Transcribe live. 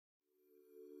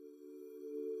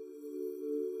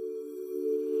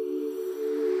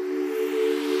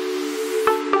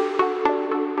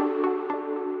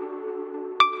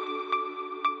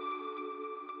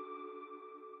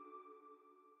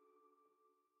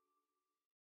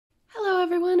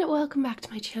everyone, welcome back to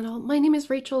my channel. My name is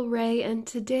Rachel Ray and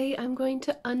today I'm going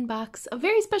to unbox a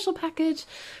very special package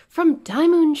from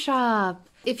diymoonshop.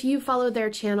 If you follow their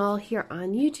channel here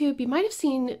on YouTube, you might have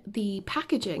seen the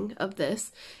packaging of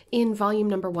this in volume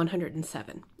number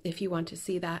 107, if you want to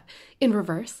see that in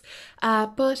reverse.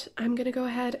 But I'm gonna go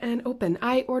ahead and open.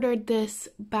 I ordered this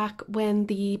back when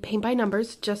the paint by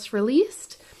numbers just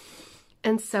released,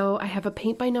 and so I have a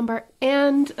paint by number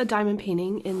and a diamond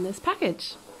painting in this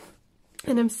package.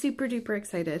 And I'm super duper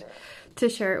excited to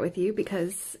share it with you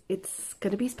because it's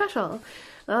gonna be special.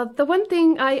 The one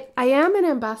thing, I am an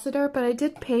ambassador, but I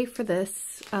did pay for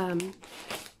this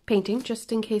painting,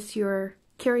 just in case you're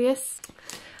curious.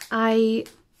 I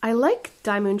like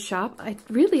diymoonshop. I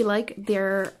really like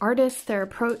their artists, their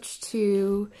approach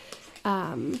to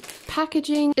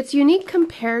packaging. It's unique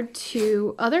compared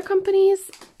to other companies.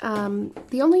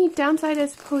 The only downside, I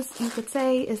suppose you could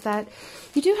say, is that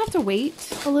you do have to wait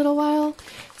a little while.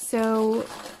 So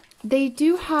they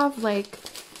do have like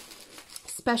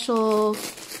special,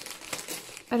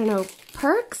 I don't know,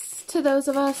 perks to those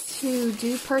of us who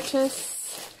do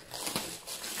purchase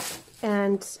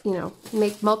and, you know,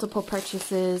 make multiple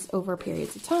purchases over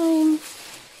periods of time.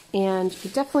 And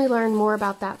you definitely learn more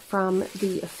about that from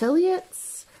the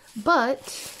affiliates. But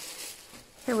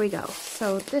here we go.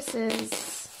 So this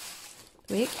is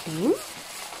the way it came.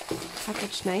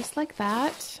 Packaged nice like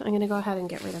that. I'm going to go ahead and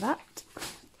get rid of that.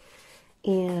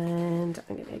 And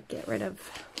I'm going to get rid of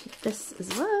this as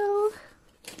well.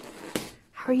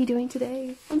 How are you doing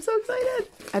today? I'm so excited.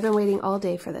 I've been waiting all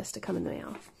day for this to come in the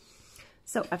mail.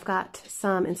 So I've got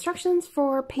some instructions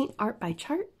for paint art by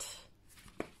chart.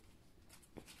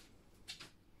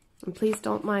 And please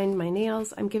don't mind my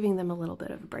nails. I'm giving them a little bit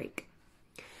of a break.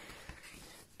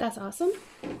 That's awesome.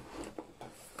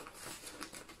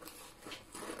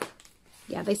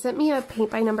 Yeah, they sent me a paint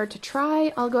by number to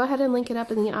try. I'll go ahead and link it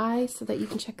up in the eye so that you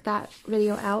can check that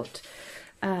video out.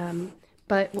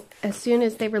 But as soon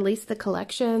as they released the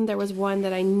collection, there was one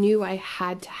that I knew I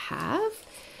had to have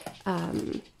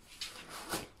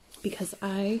because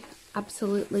I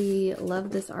absolutely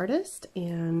love this artist.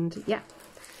 And yeah,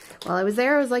 while I was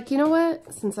there, I was like, you know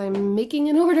what? Since I'm making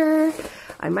an order,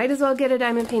 I might as well get a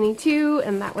diamond painting too,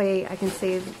 and that way I can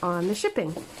save on the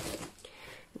shipping.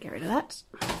 Get rid of that.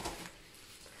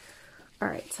 All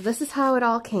right, so this is how it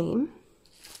all came.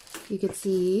 You can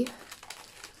see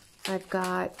I've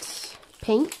got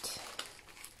paint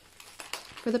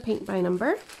for the paint by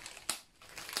number.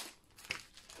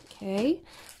 Okay,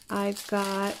 I've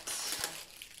got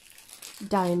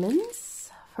diamonds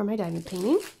for my diamond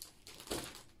painting.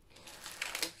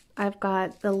 I've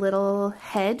got the little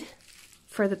head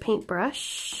for the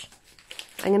paintbrush.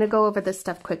 I'm going to go over this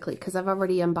stuff quickly because I've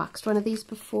already unboxed one of these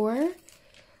before.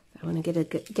 I want to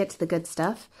get to the good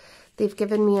stuff. They've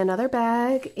given me another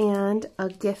bag and a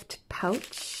gift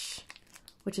pouch,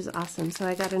 which is awesome. So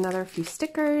I got another few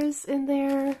stickers in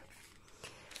there.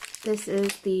 This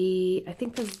is the, I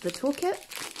think this is the toolkit.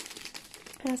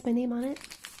 It has my name on it.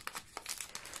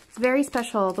 It's very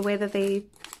special the way that they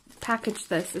package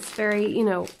this. It's very, you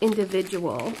know,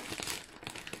 individual.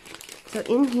 So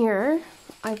in here,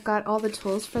 I've got all the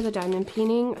tools for the diamond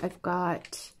painting. I've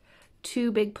got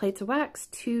 2 big plates of wax,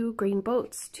 2 green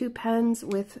boats, 2 pens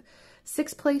with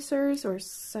 6 placers or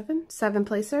 7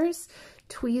 placers,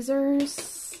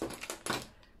 tweezers,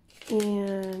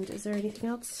 and is there anything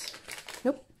else?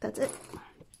 Nope, that's it.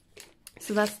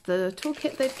 So that's the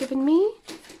toolkit they've given me.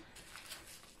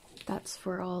 That's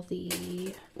for all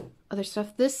the other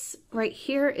stuff. This right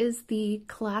here is the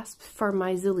clasp for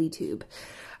my Zuli tube.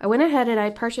 I went ahead and I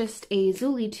purchased a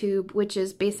Zuli tube, which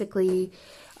is basically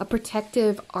a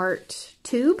protective art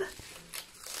tube.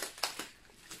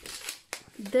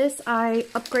 This, I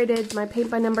upgraded my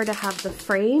paint by number to have the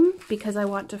frame because I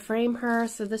want to frame her.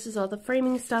 So this is all the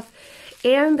framing stuff.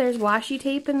 And there's washi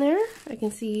tape in there. I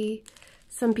can see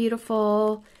some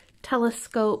beautiful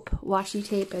telescope washi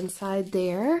tape inside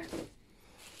there.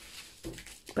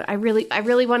 But I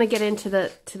really want to get into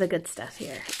the good stuff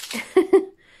here.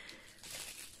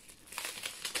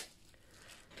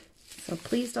 So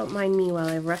please don't mind me while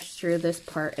I rush through this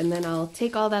part, and then I'll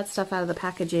take all that stuff out of the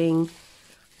packaging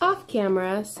off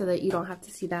camera so that you don't have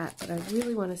to see that. But I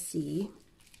really want to see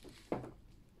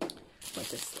what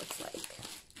this looks like.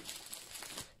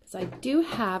 So I do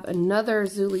have another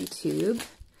Zuli tube,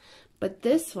 but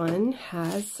this one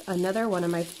has another one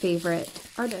of my favorite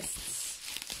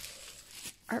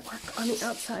artists' artwork on the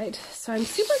outside. So I'm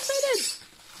super excited.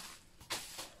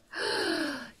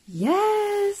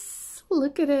 Yes!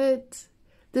 Look at it.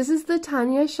 This is the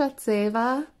Tanya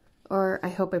Shatseva, or I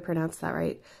hope I pronounced that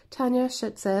right. Tanya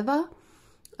Shatseva,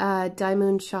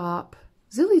 diymoonshop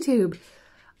Zuli tube.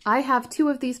 I have two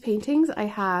of these paintings. I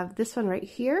have this one right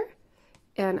here,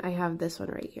 and I have this one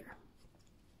right here.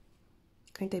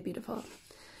 Aren't they beautiful?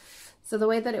 So the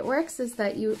way that it works is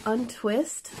that you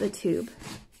untwist the tube,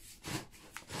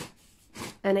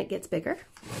 and it gets bigger.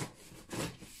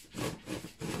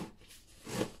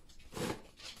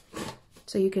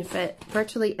 So you can fit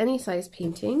virtually any size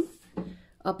painting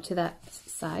up to that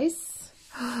size.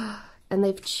 And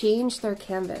they've changed their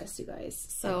canvas, you guys.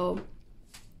 So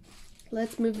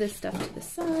let's move this stuff to the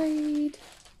side.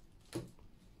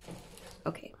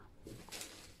 Okay.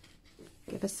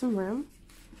 Give us some room.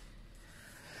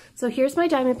 So here's my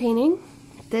diamond painting.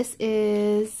 This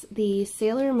is the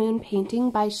Sailor Moon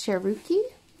painting by Cherryuki.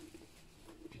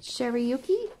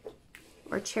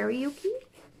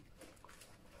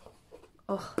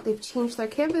 Oh, they've changed their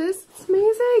canvas. It's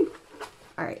amazing.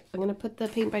 All right, I'm gonna put the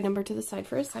paint by number to the side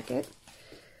for a second.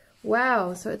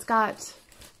 Wow, so it's got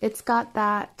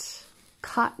that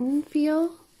cotton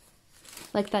feel,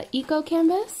 like that eco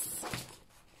canvas.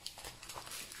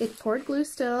 It's poured glue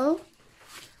still.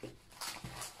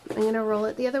 I'm gonna roll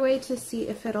it the other way to see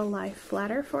if it'll lie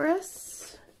flatter for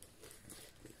us.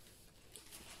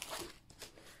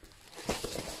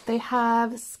 They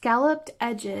have scalloped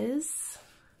edges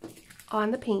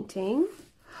on the painting.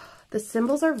 The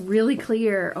symbols are really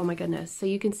clear. Oh my goodness. So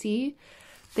you can see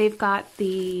they've got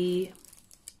this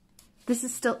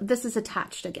is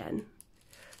attached again.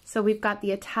 So we've got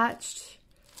the attached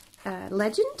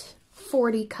legend,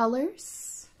 40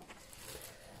 colors.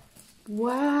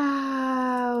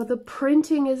 Wow, the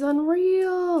printing is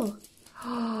unreal.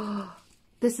 Oh,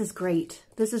 this is great.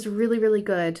 This is really, really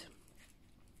good.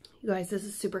 You guys, this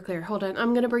is super clear. Hold on,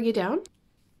 I'm gonna bring you down.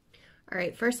 All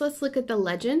right, first let's look at the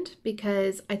legend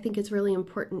because I think it's really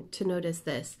important to notice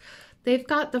this. They've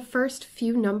got the first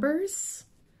few numbers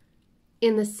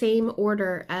in the same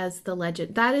order as the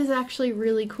legend. That is actually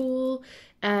really cool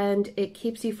and it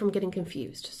keeps you from getting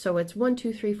confused. So it's 1,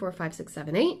 2, 3, 4, 5, 6,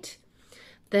 7, 8.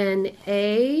 Then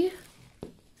A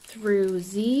through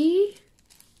Z,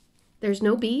 there's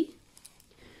no B.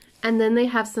 And then they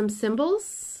have some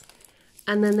symbols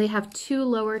and then they have 2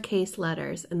 lowercase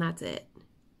letters and that's it.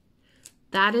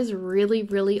 That is really,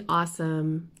 really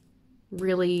awesome.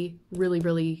 Really, really,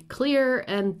 really clear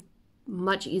and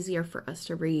much easier for us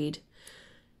to read.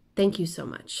 Thank you so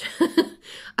much.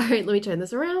 All right, let me turn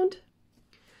this around.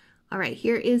 All right,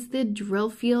 here is the drill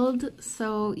field.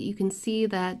 So you can see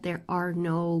that there are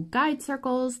no guide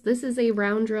circles. This is a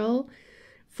round drill,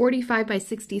 45 by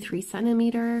 63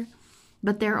 centimeter,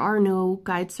 but there are no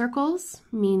guide circles,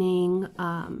 meaning,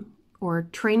 or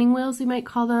training wheels, you might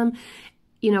call them,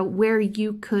 you know, where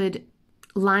you could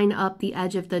line up the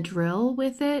edge of the drill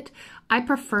with it. I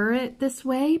prefer it this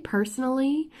way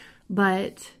personally,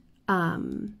 but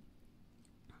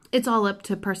it's all up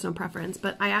to personal preference,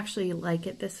 but I actually like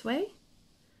it this way.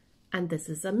 And this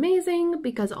is amazing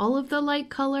because all of the light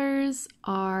colors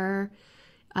are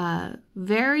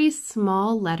very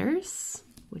small letters,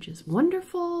 which is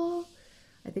wonderful.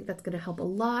 I think that's going to help a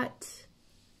lot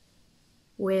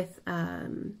with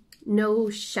no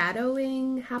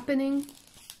shadowing happening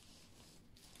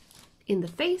in the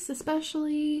face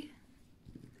especially.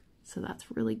 So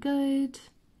that's really good.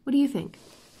 What do you think?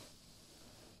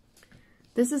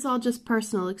 This is all just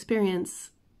personal experience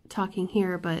talking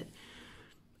here, but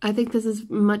I think this is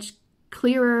much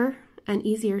clearer and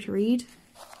easier to read.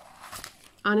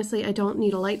 Honestly, I don't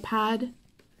need a light pad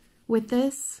with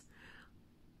this.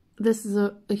 This is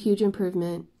a huge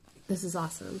improvement. This is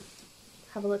awesome.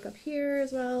 Have a look up here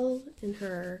as well in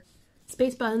her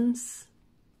space buns.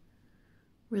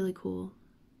 Really cool.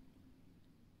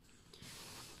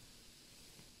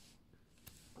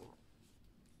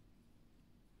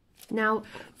 Now,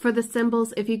 for the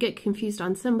symbols, if you get confused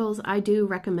on symbols, I do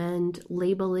recommend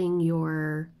labeling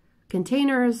your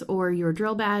containers or your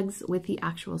drill bags with the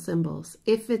actual symbols,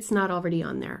 if it's not already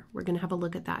on there. We're going to have a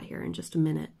look at that here in just a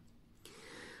minute.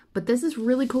 But this is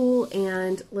really cool,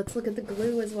 and let's look at the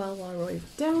glue as well while we're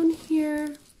down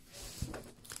here.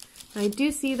 I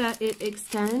do see that it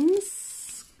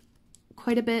extends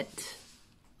quite a bit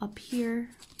up here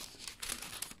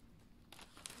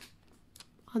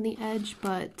on the edge,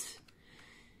 but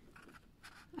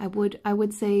I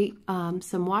would say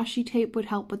some washi tape would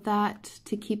help with that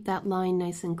to keep that line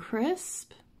nice and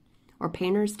crisp, or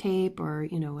painter's tape, or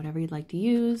you know, whatever you'd like to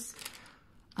use.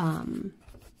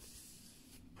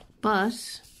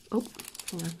 But oh,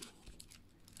 hang on.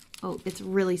 Oh, it's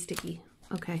really sticky.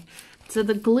 Okay, so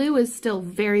the glue is still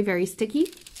very, very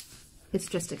sticky. It's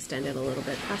just extended a little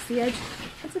bit past the edge.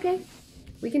 That's okay.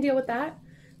 We can deal with that.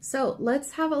 So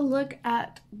let's have a look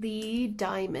at the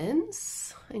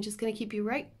diamonds. I'm just gonna keep you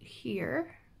right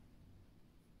here.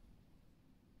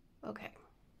 Okay.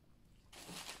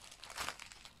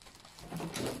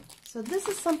 So this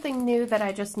is something new that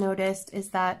I just noticed, is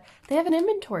that they have an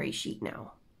inventory sheet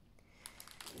now.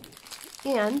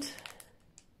 And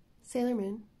Sailor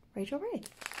Moon, Rachel Ray.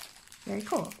 Very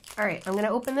cool. All right, I'm gonna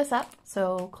open this up,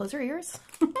 so close your ears.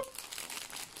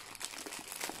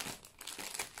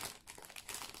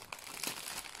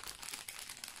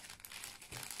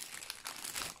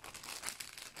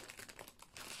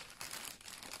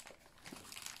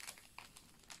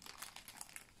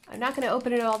 I'm not going to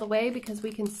open it all the way because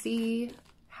we can see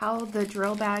how the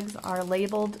drill bags are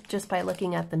labeled just by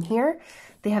looking at them here.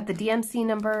 They have the DMC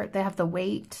number, they have the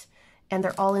weight, and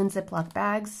they're all in Ziploc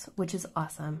bags, which is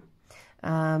awesome.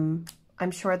 I'm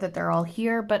sure that they're all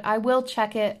here, but I will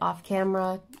check it off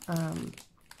camera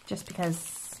just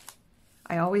because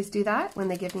I always do that when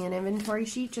they give me an inventory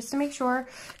sheet, just to make sure.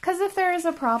 Because if there is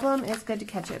a problem, it's good to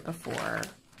catch it before,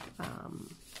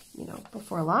 you know,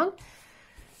 before long.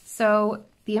 So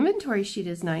the inventory sheet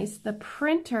is nice. The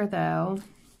printer, though,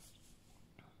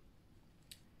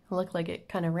 looked like it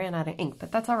kind of ran out of ink,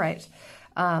 but that's all right.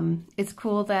 It's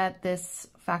cool that this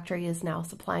factory is now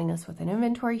supplying us with an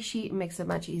inventory sheet. It makes it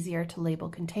much easier to label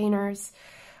containers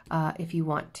if you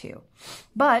want to.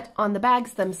 But on the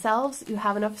bags themselves, you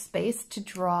have enough space to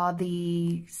draw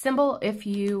the symbol if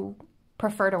you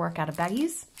prefer to work out of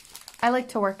baggies. I like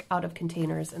to work out of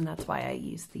containers, and that's why I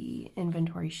use the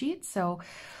inventory sheet. So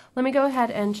let me go ahead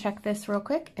and check this real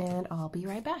quick, and I'll be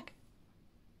right back.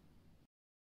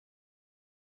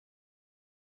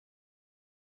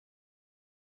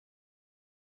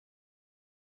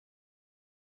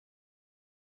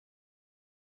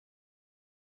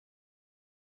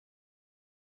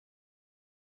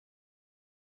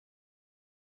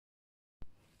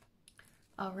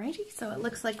 Alrighty, so it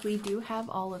looks like we do have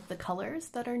all of the colors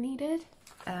that are needed.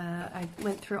 I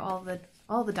went through all the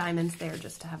diamonds there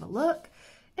just to have a look,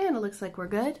 and it looks like we're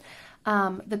good.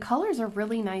 The colors are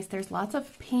really nice. There's lots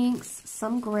of pinks,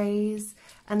 some grays,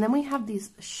 and then we have these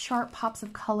sharp pops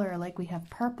of color, like we have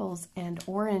purples and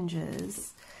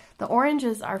oranges. The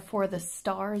oranges are for the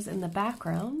stars in the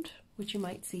background, which you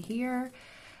might see here.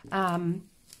 I'm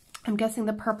guessing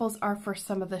the purples are for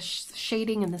some of the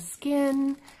shading in the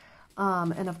skin.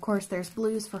 And of course there's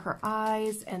blues for her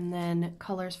eyes and then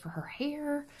colors for her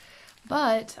hair.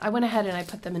 But I went ahead and I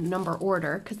put them in number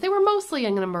order because they were mostly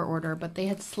in number order, but they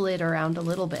had slid around a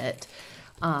little bit,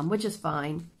 which is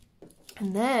fine.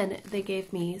 And then they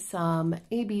gave me some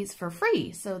ABs for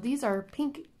free. So these are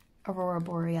pink Aurora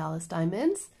Borealis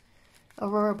diamonds.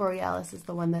 Aurora Borealis is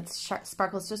the one that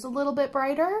sparkles just a little bit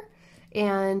brighter.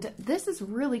 And this is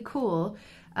really cool.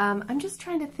 I'm just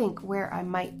trying to think where I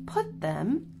might put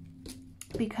them,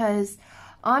 because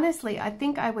honestly, I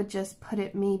think I would just put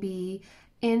it maybe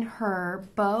in her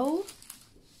bow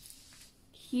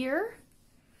here.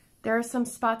 There are some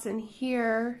spots in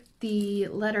here, the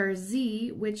letter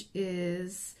Z, which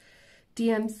is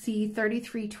DMC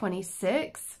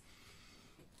 3326.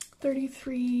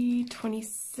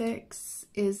 3326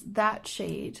 is that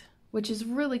shade, which is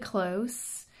really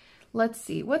close. Let's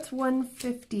see, what's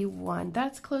 151?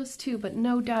 That's close too, but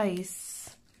no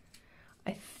dice.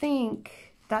 I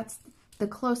think that's the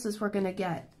closest we're gonna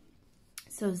get.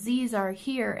 So Z's are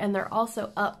here, and they're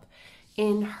also up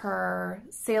in her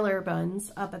sailor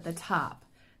buns up at the top,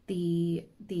 the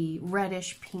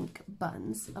reddish pink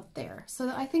buns up there. So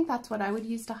I think that's what I would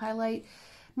use to highlight,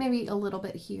 maybe a little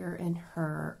bit here in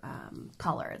her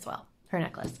collar as well, her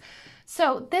necklace.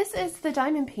 So this is the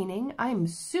diamond painting. I'm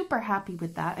super happy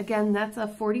with that. Again, that's a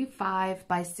 45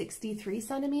 by 63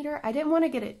 centimeter. I didn't want to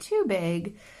get it too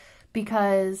big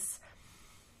because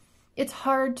it's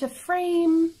hard to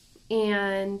frame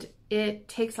and it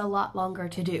takes a lot longer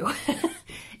to do.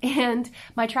 And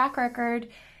my track record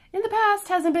in the past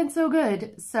hasn't been so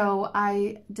good. So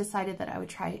I decided that I would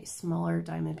try smaller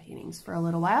diamond paintings for a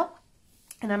little while.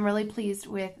 And I'm really pleased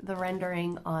with the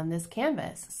rendering on this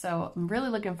canvas. So I'm really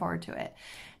looking forward to it.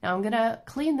 Now I'm gonna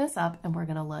clean this up and we're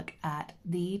gonna look at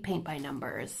the paint by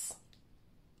numbers.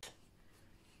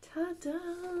 Ta-da!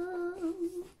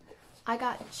 I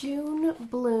got June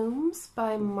Blooms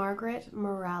by Margaret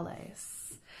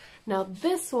Morales. Now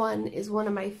this one is one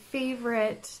of my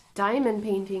favorite diamond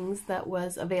paintings that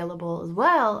was available as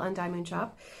well on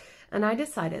DiymoonShop, and I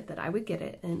decided that I would get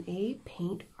it in a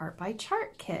paint art by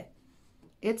chart kit.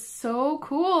 It's so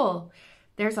cool.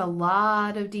 There's a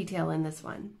lot of detail in this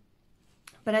one,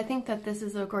 but I think that this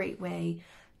is a great way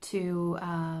to,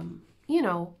 you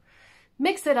know,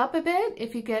 mix it up a bit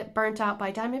if you get burnt out by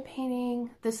diamond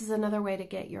painting. This is another way to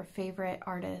get your favorite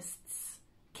artists'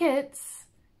 kits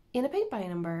in a paint by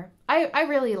number. I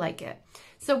really like it.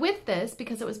 So with this,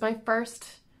 because it was my first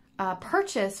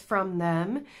purchase from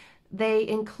them, they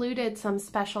included some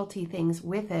specialty things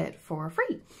with it for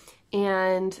free.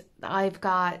 And I've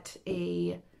got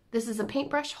this is a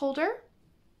paintbrush holder.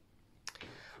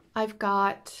 I've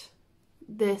got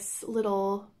this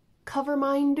little cover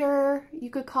minder, you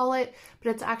could call it, but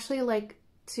it's actually like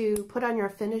to put on your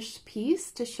finished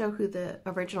piece to show who the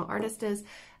original artist is.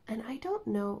 And I don't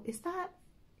know, is that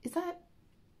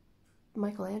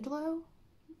Michelangelo?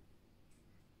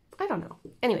 I don't know.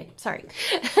 Anyway, sorry.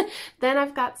 Then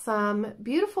I've got some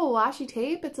beautiful washi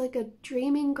tape. It's like a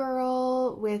dreaming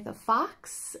girl with a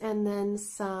fox and then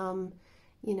some,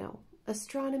 you know,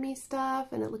 astronomy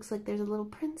stuff. And it looks like there's a little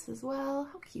prince as well.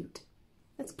 How cute.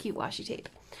 That's cute washi tape.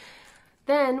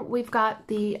 Then we've got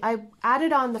I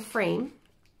added on the frame.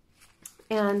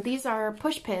 And these are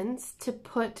push pins to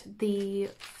put the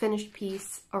finished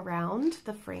piece around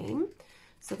the frame.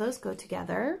 So those go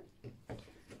together.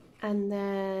 And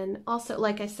then also,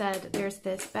 like I said, there's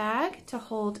this bag to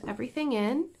hold everything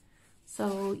in.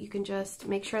 So you can just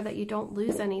make sure that you don't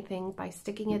lose anything by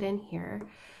sticking it in here.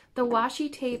 The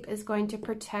washi tape is going to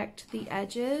protect the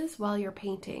edges while you're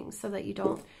painting so that you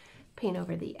don't paint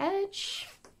over the edge,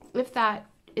 if that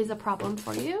is a problem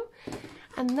for you.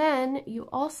 And then you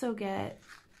also get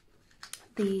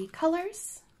the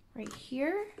colors right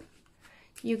here.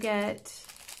 You get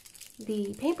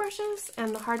the paintbrushes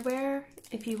and the hardware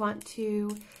if you want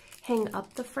to hang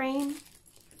up the frame.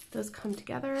 Those come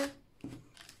together.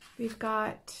 We've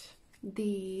got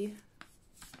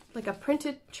like a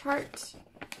printed chart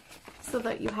so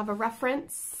that you have a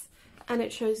reference, and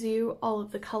it shows you all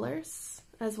of the colors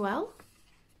as well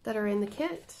that are in the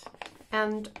kit.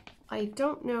 And I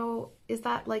don't know, is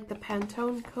that like the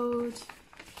Pantone code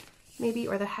maybe,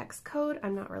 or the hex code?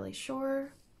 I'm not really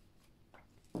sure.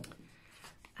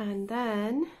 And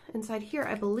then inside here,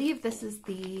 I believe this is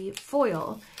the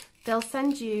foil. They'll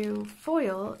send you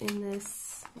foil in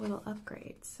this little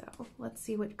upgrade. So let's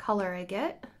see what color I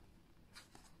get.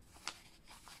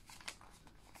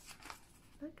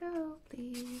 Let go,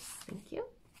 please. Thank you.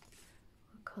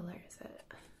 What color is it?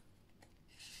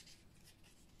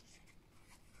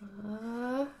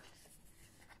 I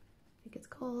think it's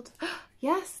gold.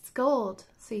 Yes, it's gold.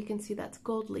 So you can see that's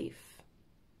gold leaf.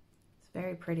 It's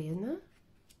very pretty, isn't it?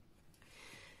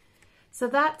 So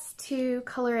that's to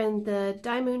color in the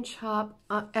diymoonshop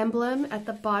emblem at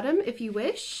the bottom if you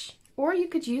wish, or you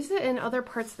could use it in other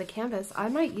parts of the canvas. I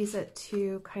might use it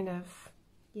to kind of,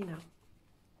 you know,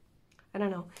 I don't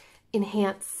know,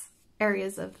 enhance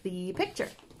areas of the picture.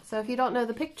 So if you don't know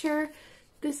the picture,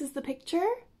 this is the picture.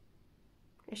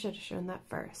 I should have shown that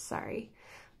first, sorry.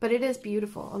 But it is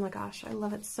beautiful. Oh my gosh, I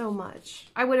love it so much.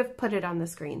 I would have put it on the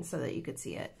screen so that you could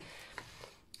see it.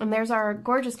 And there's our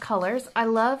gorgeous colors. I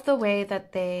love the way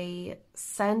that they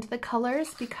send the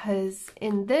colors, because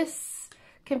in this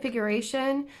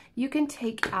configuration, you can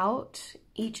take out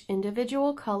each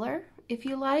individual color if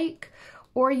you like,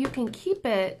 or you can keep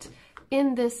it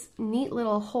in this neat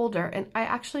little holder. And I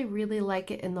actually really like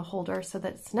it in the holder so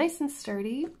that it's nice and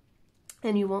sturdy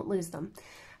and you won't lose them.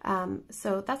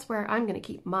 So that's where I'm gonna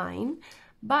keep mine.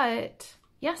 But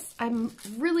yes, I'm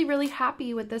really, really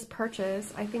happy with this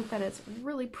purchase. I think that it's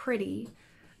really pretty.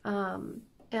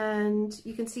 And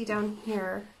you can see down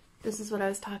here, this is what I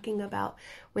was talking about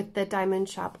with the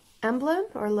diymoonshop emblem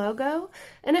or logo.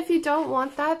 And if you don't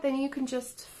want that, then you can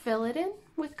just fill it in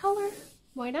with color.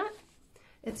 Why not?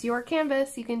 It's your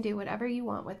canvas. You can do whatever you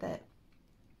want with it.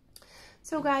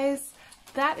 So guys,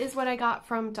 that is what I got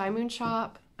from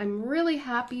DIYmoonshop. I'm really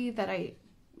happy that I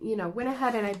went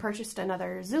ahead and I purchased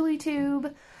another Zuli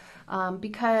tube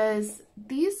because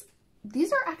these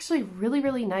are actually really,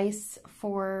 really nice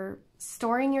for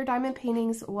storing your diamond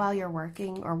paintings while you're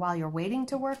working or while you're waiting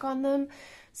to work on them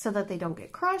so that they don't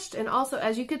get crushed. And also,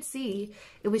 as you could see,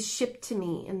 it was shipped to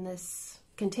me in this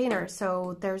container,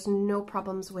 so there's no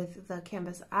problems with the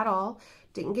canvas at all.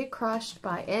 Didn't get crushed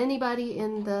by anybody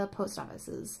in the post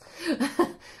offices,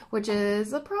 which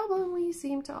is a problem we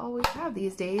seem to always have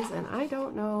these days, and I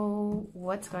don't know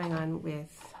what's going on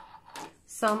with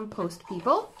some post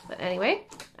people. But anyway,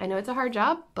 I know it's a hard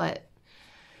job, but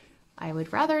I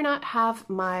would rather not have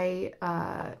my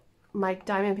my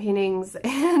diamond paintings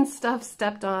and stuff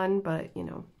stepped on, but you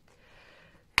know,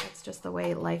 that's just the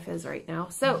way life is right now.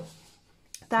 So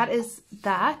that is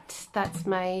that. That's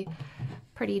my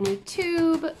pretty new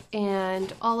tube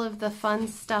and all of the fun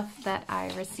stuff that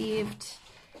I received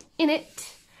in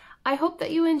it. I hope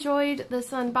that you enjoyed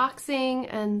this unboxing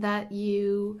and that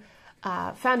you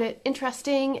found it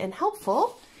interesting and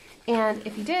helpful. And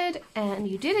if you did, and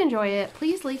you did enjoy it,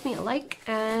 please leave me a like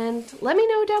and let me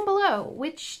know down below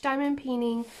which diamond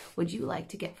painting would you like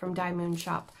to get from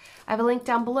DIYmoonshop. I have a link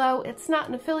down below. It's not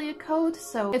an affiliate code,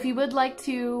 so if you would like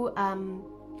to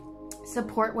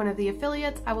support one of the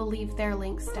affiliates, I will leave their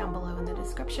links down below in the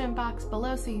description box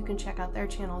below so you can check out their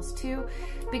channels too,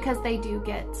 because they do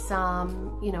get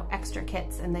some, you know, extra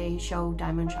kits and they show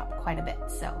DIYmoonshop quite a bit.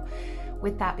 So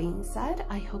with that being said,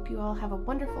 I hope you all have a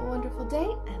wonderful, wonderful day,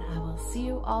 and I will see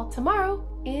you all tomorrow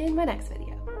in my next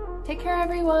video. Take care,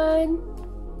 everyone.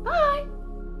 Bye.